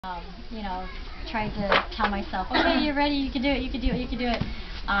You know, tried to tell myself, okay, you're ready, you can do it, you can do it, you can do it.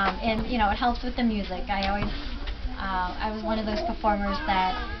 And you know, it helps with the music. I was one of those performers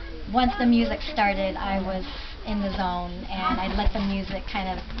that once the music started, I was in the zone, and I'd let the music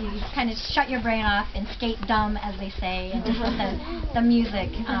you kind of shut your brain off and skate dumb, as they say, and just let the music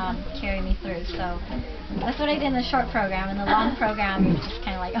carry me through. So that's what I did in the short program. In the long program, you're just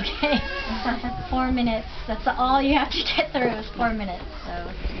kind of like, okay, 4 minutes. That's all you have to get through is 4 minutes. So,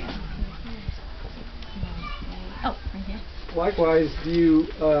 yeah. Oh, right here. Likewise, do you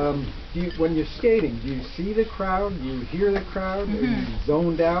when you're skating, do you see the crowd? Do you hear the crowd? Are you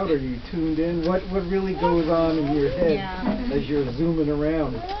zoned out? Are you tuned in? What really goes on in your head as you're zooming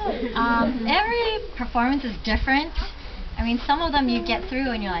around? Every performance is different. I mean, some of them you get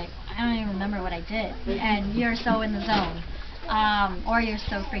through and you're like, I don't even remember what I did, and you're so in the zone, or you're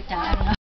so freaked out. I don't know.